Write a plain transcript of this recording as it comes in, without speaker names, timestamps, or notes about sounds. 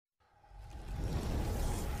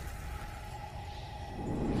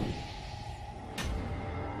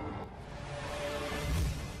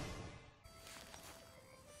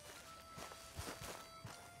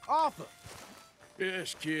Arthur,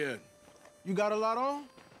 Yes, kid. you got a lot on?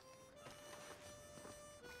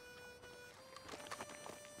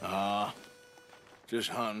 Just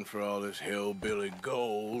hunting for all this hillbilly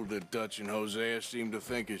gold that Dutch and Hosea seem to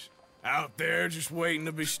think is out there just waiting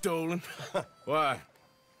to be stolen. Why?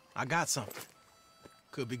 I got something.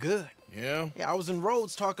 Could be good. Yeah? Yeah, I was in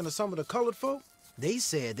Rhodes talking to some of the colored folk. They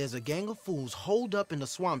said there's a gang of fools holed up in the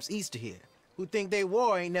swamps east of here who think their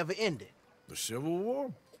war ain't never ended. The Civil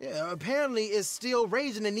War? Yeah, apparently it's still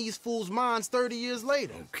raging in these fools' minds 30 years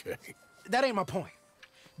later. Okay. That ain't my point.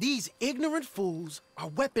 These ignorant fools are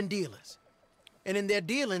weapon dealers. And in their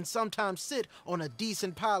dealing, sometimes sit on a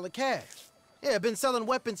decent pile of cash. Yeah, been selling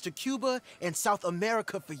weapons to Cuba and South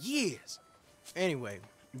America for years. Anyway,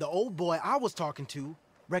 the old boy I was talking to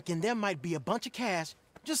reckoned there might be a bunch of cash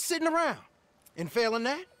just sitting around. And failing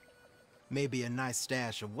that, maybe a nice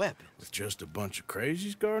stash of weapons. With just a bunch of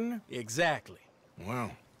crazies guarding it? Exactly.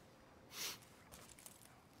 Well,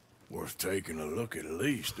 worth taking a look at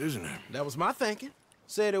least, isn't it? That was my thinking.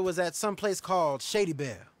 Said it was at some place called Shady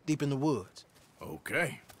Bell, deep in the woods.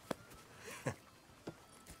 Okay.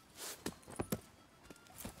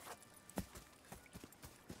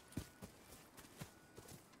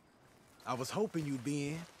 I was hoping you'd be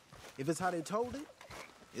in. If it's how they told it,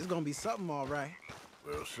 it's gonna be something all right.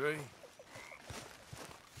 We'll see.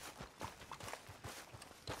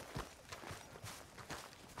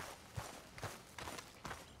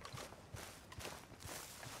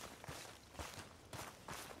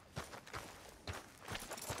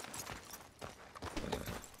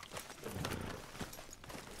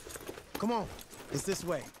 Come on, it's this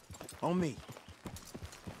way. On me.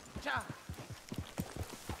 Cha!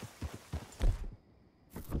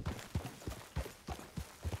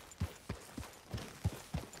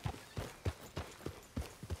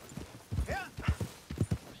 Yeah.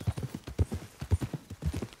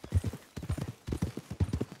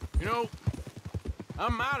 You know, I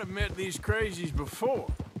might have met these crazies before.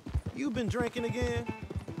 You been drinking again?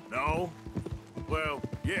 No. Well,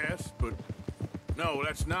 yes, but no,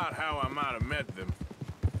 that's not how I might have met them.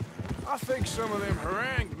 I think some of them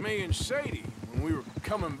harangued me and Sadie when we were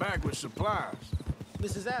coming back with supplies.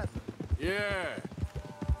 Mrs. Adler. Yeah,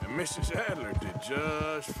 and Mrs. Adler did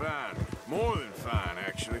just fine. More than fine,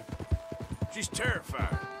 actually. She's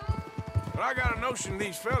terrified. But I got a notion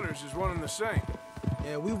these fellers is one and the same.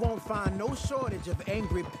 Yeah, we won't find no shortage of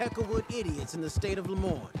angry Peckerwood idiots in the state of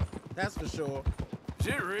Lemoyne. That's for sure. Is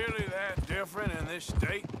it really that different in this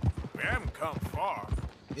state? We haven't come far.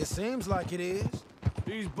 It seems like it is.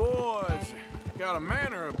 These boys got a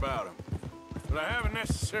manner about them, but I haven't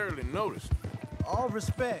necessarily noticed. All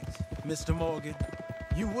respect, Mr. Morgan.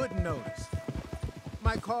 You wouldn't notice.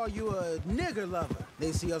 Might call you a nigger lover.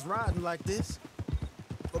 They see us riding like this.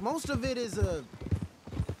 But most of it is a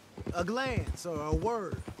glance or a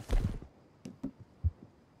word.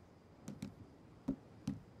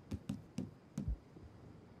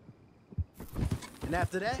 And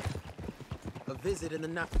after that, a visit in the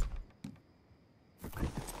night.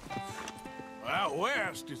 Out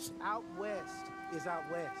west, it's... Out west is out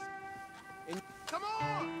west. And come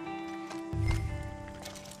on!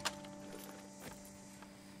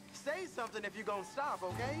 Say something if you're gonna stop,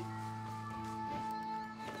 okay?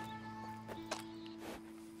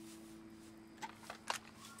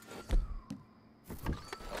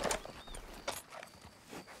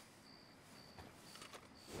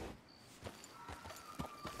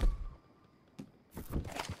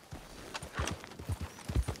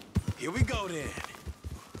 Here we go, then.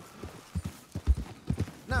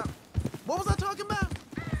 Now, what was I talking about?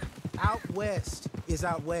 Out west is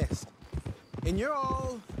out west. And you're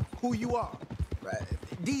all who you are, right?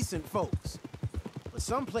 Decent folks. But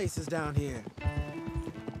some places down here,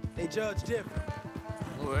 they judge different.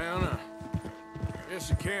 Well, now, guess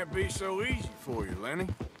it can't be so easy for you, Lenny.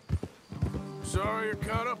 Sorry you're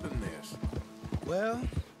caught up in this. Well,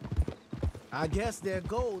 I guess their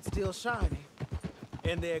gold's still shining.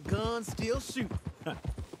 And their guns still shoot.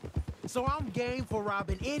 So I'm game for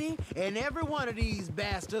robbing any and every one of these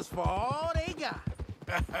bastards for all they got.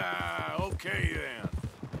 Okay, then.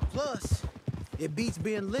 Plus, it beats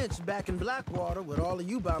being lynched back in Blackwater with all of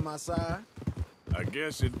you by my side. I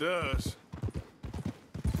guess it does.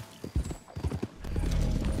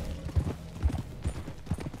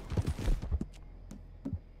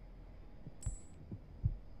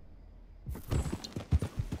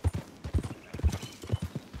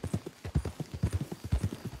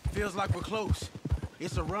 Feels like we're close.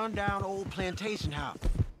 It's a rundown old plantation house.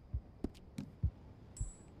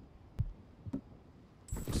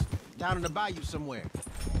 Down in the bayou somewhere.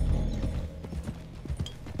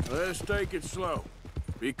 Let's take it slow.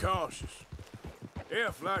 Be cautious.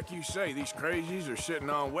 If, like you say, these crazies are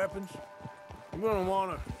sitting on weapons, you're gonna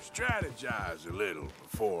want to strategize a little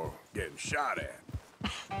before getting shot at.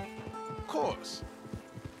 Of course.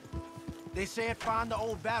 They said find the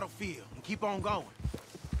old battlefield and keep on going.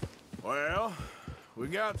 Well, we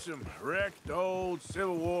got some wrecked old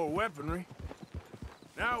Civil War weaponry.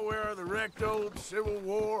 Now where are the wrecked old Civil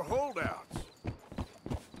War holdouts?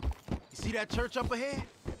 You see that church up ahead?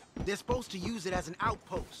 They're supposed to use it as an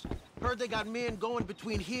outpost. Heard they got men going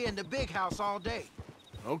between here and the big house all day.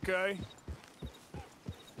 Okay.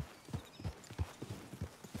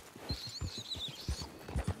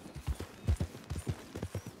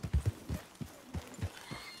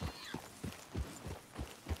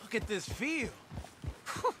 Look at this field.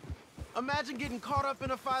 Imagine getting caught up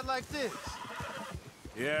in a fight like this.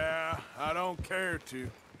 Yeah, I don't care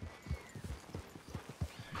to.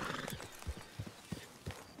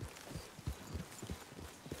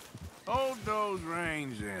 Hold those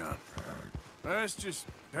reins in. Let's just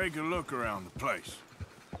take a look around the place.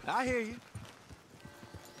 I hear you.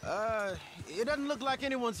 It doesn't look like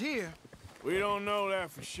anyone's here. We don't know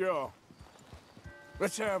that for sure.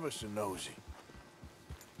 Let's have us a nosy.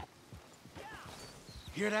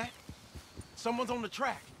 Hear that? Someone's on the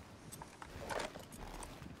track.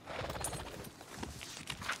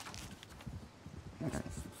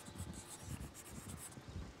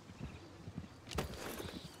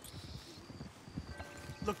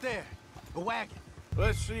 Look there, a wagon.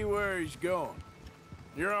 Let's see where he's going.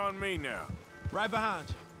 You're on me now. Right behind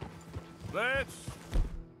you. Let's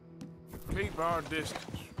keep our distance.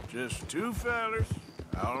 Just two fellers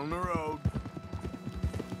out on the road.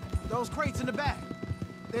 Those crates in the back,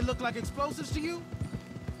 they look like explosives to you?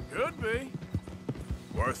 Could be.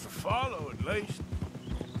 Worth a follow, at least.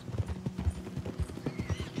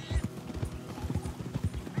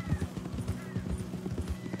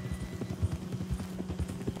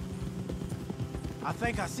 I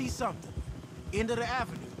think I see something. End of the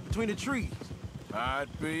avenue, between the trees. Might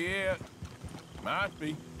be it. Might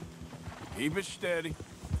be. Keep it steady.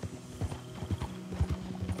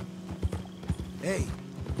 Hey,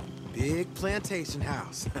 big plantation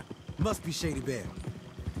house. Must be Shady Belle.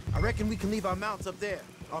 I reckon we can leave our mounts up there,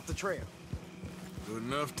 off the trail. Good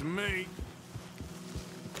enough to me.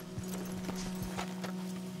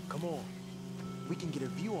 Come on. We can get a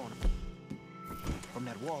view on them from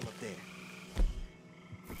that wall up there.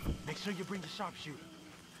 Make sure you bring the sharpshooter.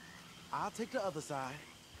 I'll take the other side.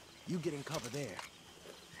 You get in cover there.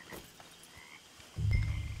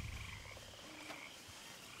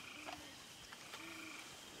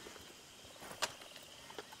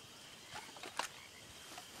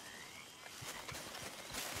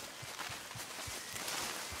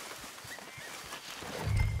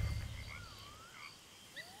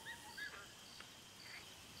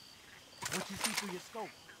 What you see through your scope?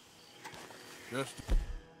 Just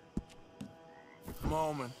a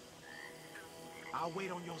moment. I'll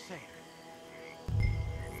wait on your say.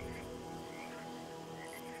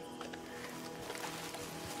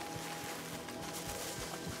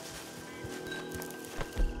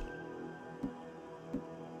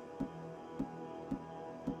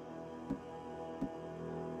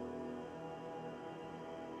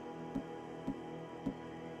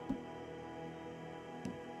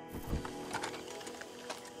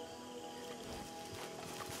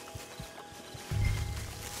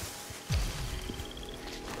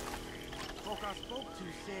 I spoke to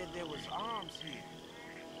said there was arms here.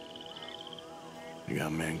 You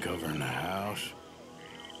got men covering the house.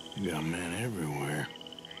 You got men everywhere.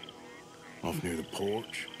 Off near the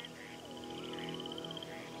porch.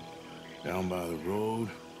 Down by the road.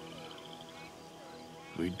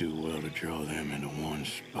 We'd do well to draw them into one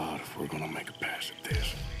spot if we're gonna make a pass at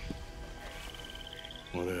this.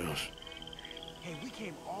 What else? Hey, we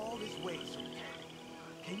came all this way, so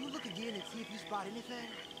can you look again and see if you spot anything?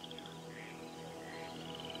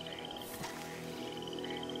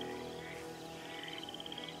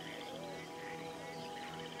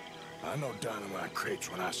 I know dynamite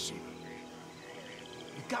crates when I see them.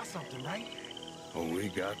 You got something, right? Oh, we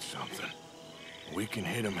got something. We can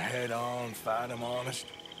hit them head on, fight them honest.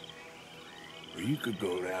 Or you could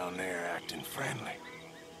go down there acting friendly.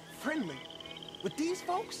 Friendly? With these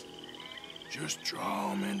folks? Just draw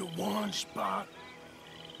them into one spot,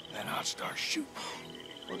 then I'll start shooting.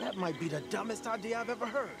 Well, that might be the dumbest idea I've ever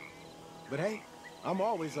heard. But hey, I'm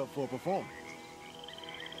always up for a performance.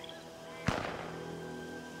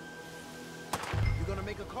 You gonna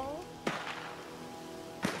make a call?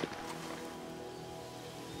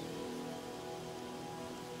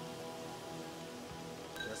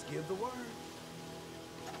 Just give the word.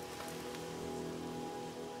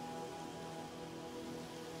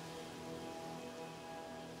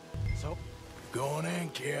 Going in,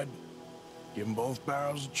 kid. Give them both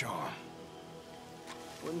barrels a charm.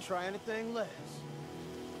 Wouldn't try anything less.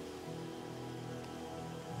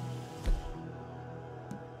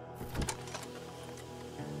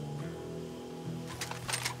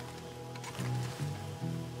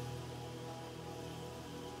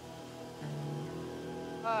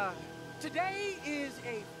 Today is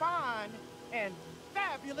a fine and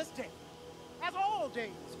fabulous day, as all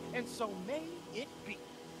days, and so may it be.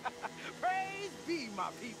 Praise be, my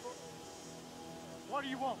people. What do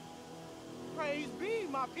you want? Praise be,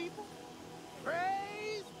 my people.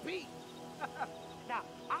 Praise be. Now,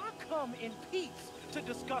 I come in peace to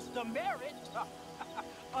discuss the merit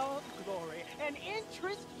of glory and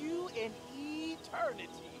interest you in eternity.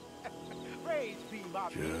 Praise be, my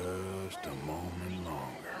people. Just a moment longer.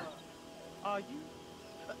 Are you?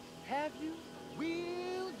 Have you?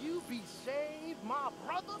 Will you be saved, my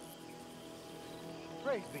brother?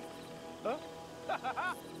 Praise be. Huh?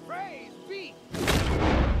 Praise be.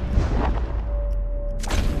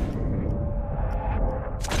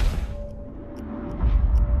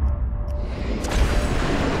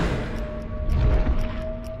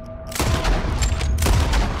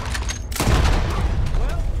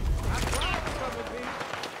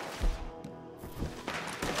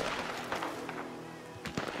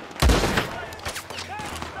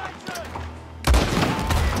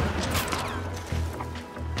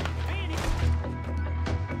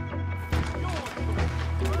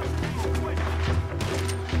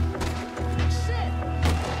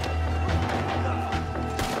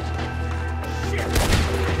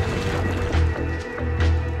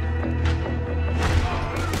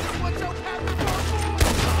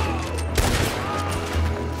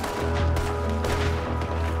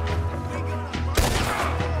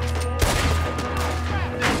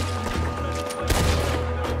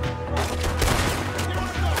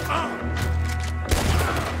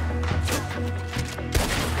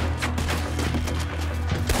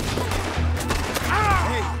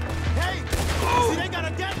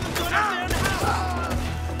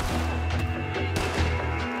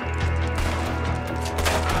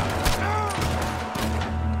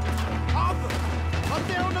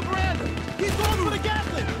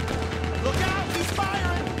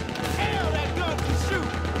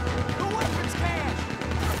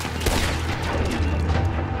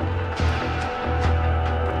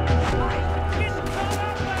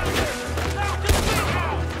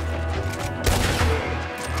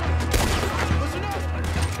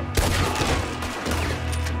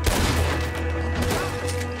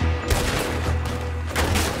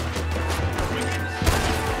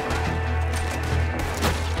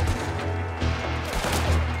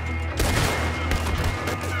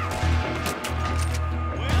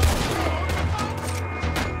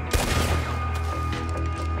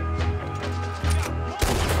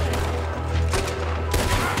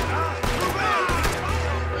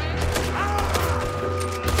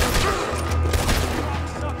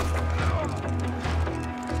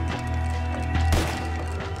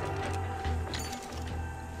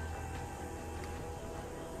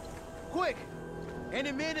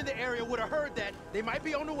 Any men in the area would have heard that. They might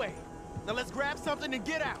be on the way. Now let's grab something and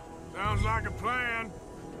get out. Sounds like a plan.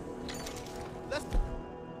 Let's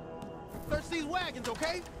search these wagons,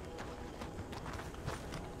 okay?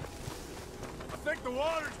 I think the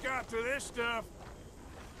water's got to this stuff.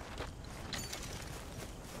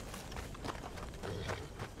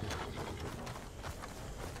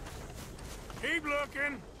 Keep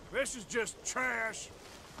looking. This is just trash.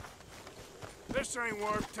 This ain't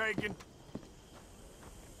worth taking.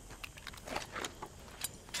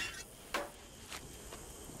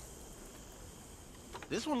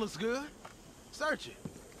 This one looks good. Search it.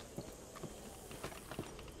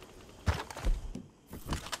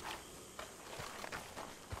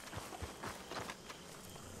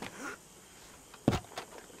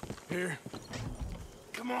 Here.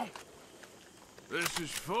 Come on. This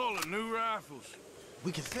is full of new rifles.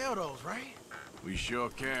 We can sell those, right? We sure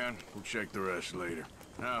can. We'll check the rest later.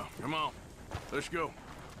 Now, come on. Let's go.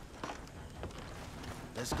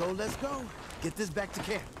 Let's go, let's go. Get this back to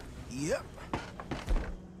camp. Yep.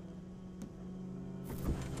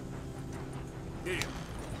 Here.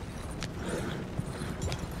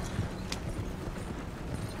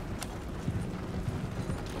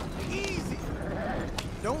 Easy.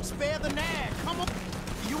 Don't spare the nag. Come on.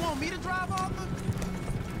 You want me to drive, Arthur?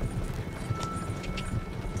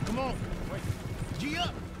 Come on. Wait. G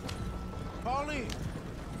up. Fall in.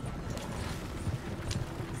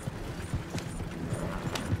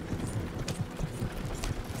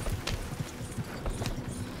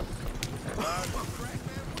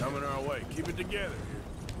 Coming our way. Keep it together.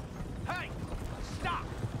 Hey, stop!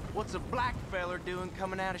 What's a black feller doing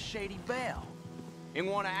coming out of Shady Belle? In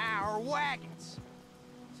one of our wagons?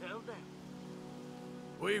 Settle down.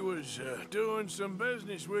 We was doing some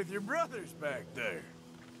business with your brothers back there.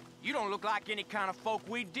 You don't look like any kind of folk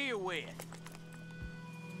we deal with.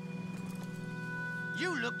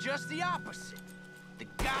 You look just the opposite. The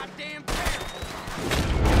goddamn terror.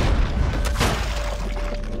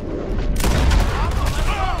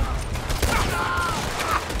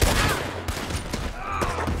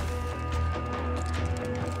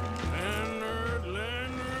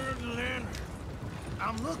 Leonard.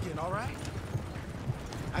 I'm looking, all right?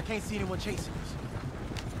 I can't see anyone chasing us.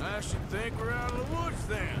 I should think we're out of the woods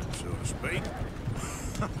then, so to speak.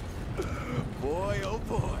 Boy, oh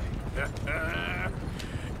boy.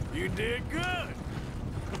 You did good.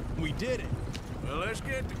 We did it. Well, let's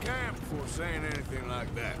get to camp before saying anything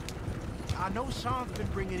like that. I know Sean's been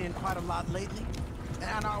bringing in quite a lot lately,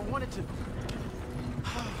 and I wanted to...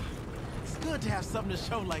 It's good to have something to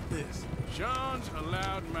show like this. Sean's a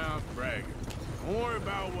loudmouth bragger. Don't worry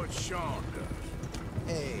about what Sean does.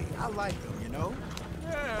 Hey, I like him, you know?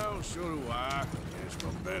 Well, so do I. It's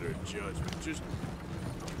my better judgment. Just,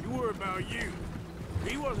 you worry about you.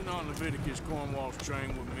 He wasn't on Leviticus Cornwall's train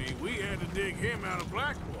with me. We had to dig him out of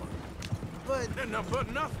Blackwater.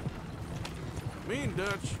 But nothing. Me and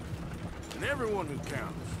Dutch, and everyone who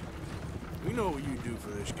counts, we know what you do for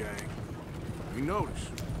this gang. We notice.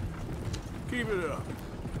 Keep it up.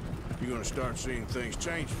 You're gonna start seeing things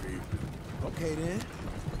change for you. okay then.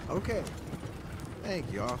 Okay.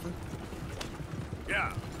 Thank you, Arthur.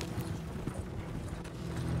 Yeah.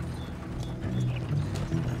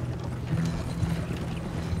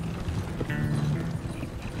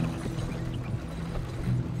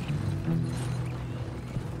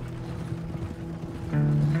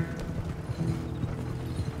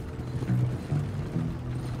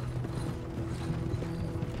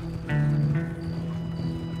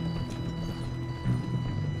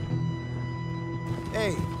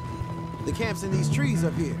 Hey, the camp's in these trees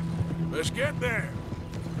up here. Let's get there.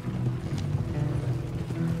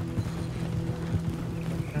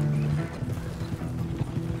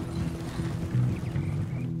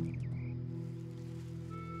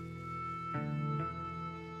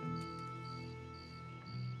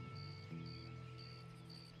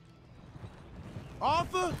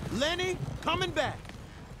 Arthur, Lenny, coming back.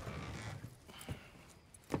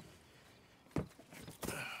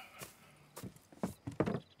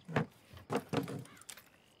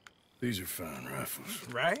 These are fine rifles.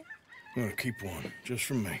 Right? I'm gonna keep one, just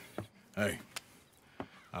for me. Hey,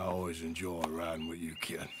 I always enjoy riding with you,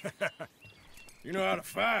 kid. You know how to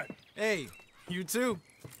fight. Hey, you too.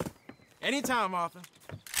 Anytime, Arthur.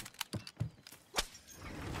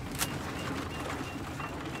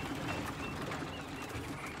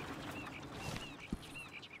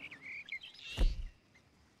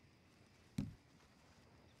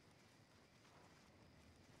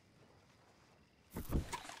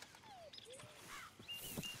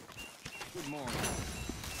 Good morning.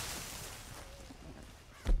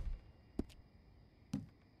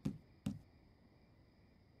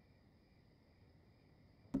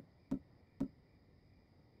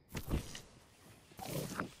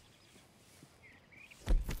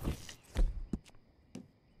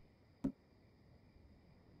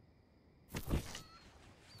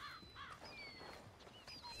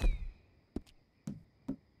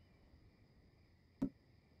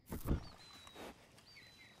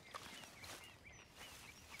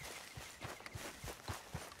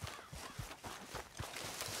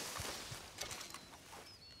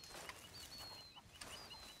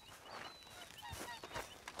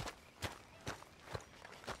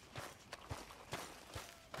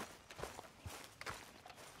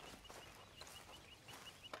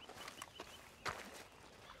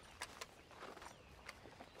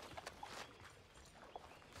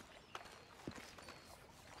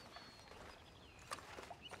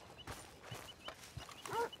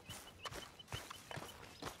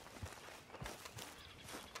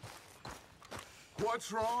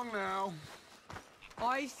 What's wrong now?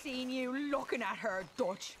 I seen you looking at her,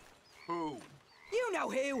 Dutch. Who? You know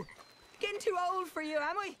who. Getting too old for you,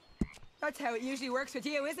 am I? That's how it usually works with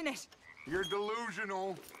you, isn't it? You're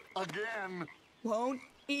delusional. Again. Won't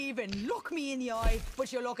even look me in the eye,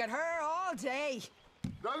 but you look at her all day.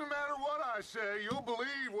 Doesn't matter what I say, you'll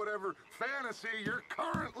believe whatever fantasy you're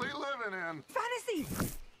currently living in. Fantasy?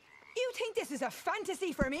 You think this is a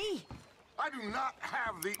fantasy for me? I do not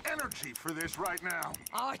have the energy for this right now.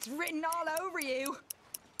 Oh, it's written all over you.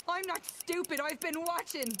 I'm not stupid, I've been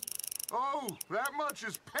watching. Oh, that much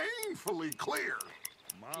is painfully clear.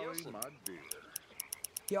 Molly, my dear.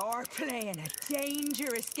 You're playing a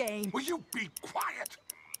dangerous game. Will you be quiet?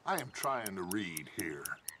 I am trying to read here.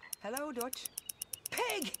 Hello, Dutch.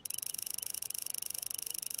 Pig!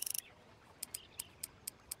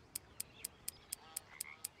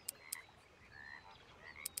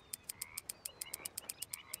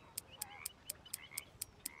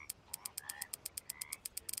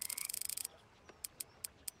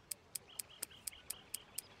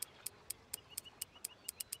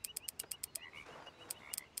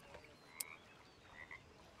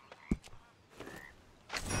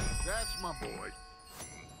 That's my boy.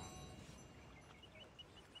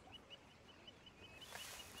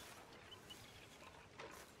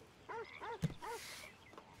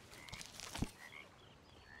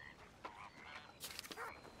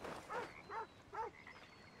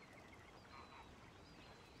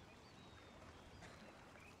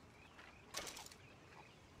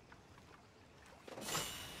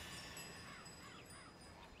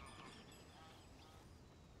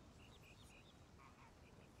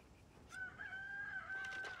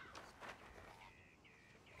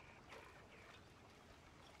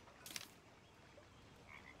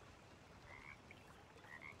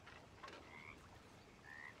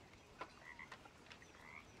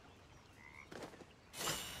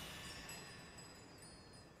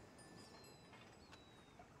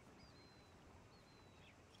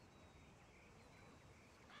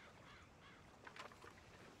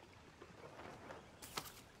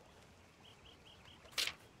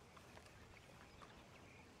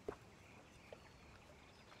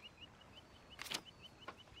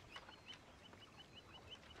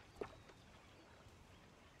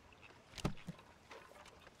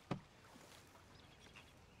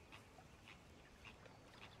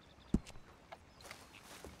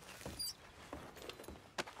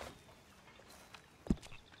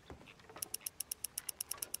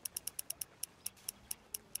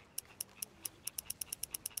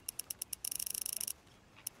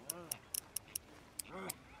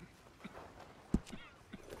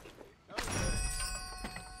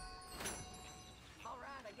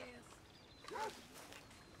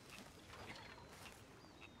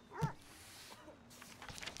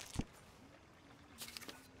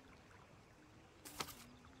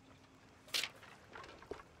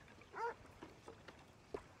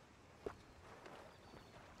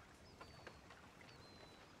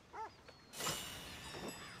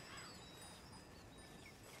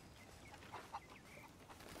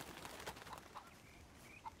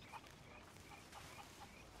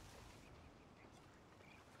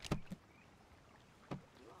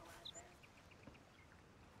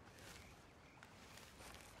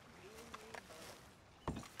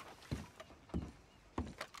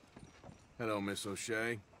 Hello, Miss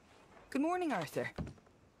O'Shea. Good morning, Arthur.